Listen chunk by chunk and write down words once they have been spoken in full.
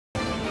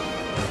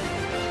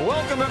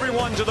Welcome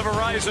everyone to the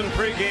Verizon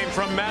pregame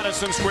from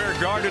Madison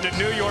Square Garden in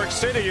New York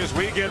City as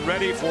we get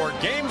ready for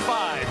Game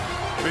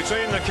 5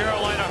 between the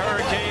Carolina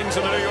Hurricanes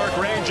and the New York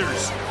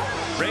Rangers.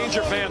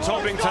 Ranger fans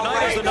hoping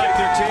tonight is the night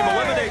their team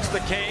eliminates the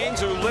Canes,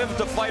 who live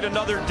to fight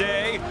another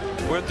day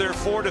with their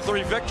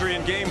 4-3 victory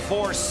in Game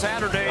 4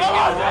 Saturday in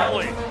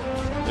Raleigh.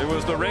 It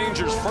was the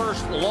Rangers'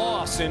 first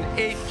loss in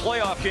 8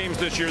 playoff games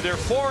this year. They're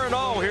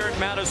 4-0 here at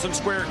Madison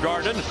Square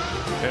Garden.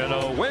 And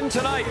a win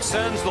tonight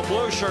sends the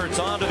Blue Shirts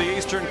on to the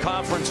Eastern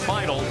Conference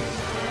Final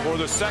for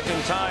the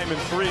second time in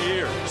 3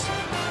 years.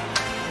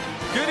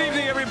 Good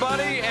evening,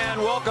 everybody, and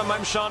welcome.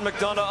 I'm Sean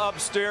McDonough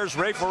upstairs.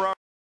 Ray Ferraro.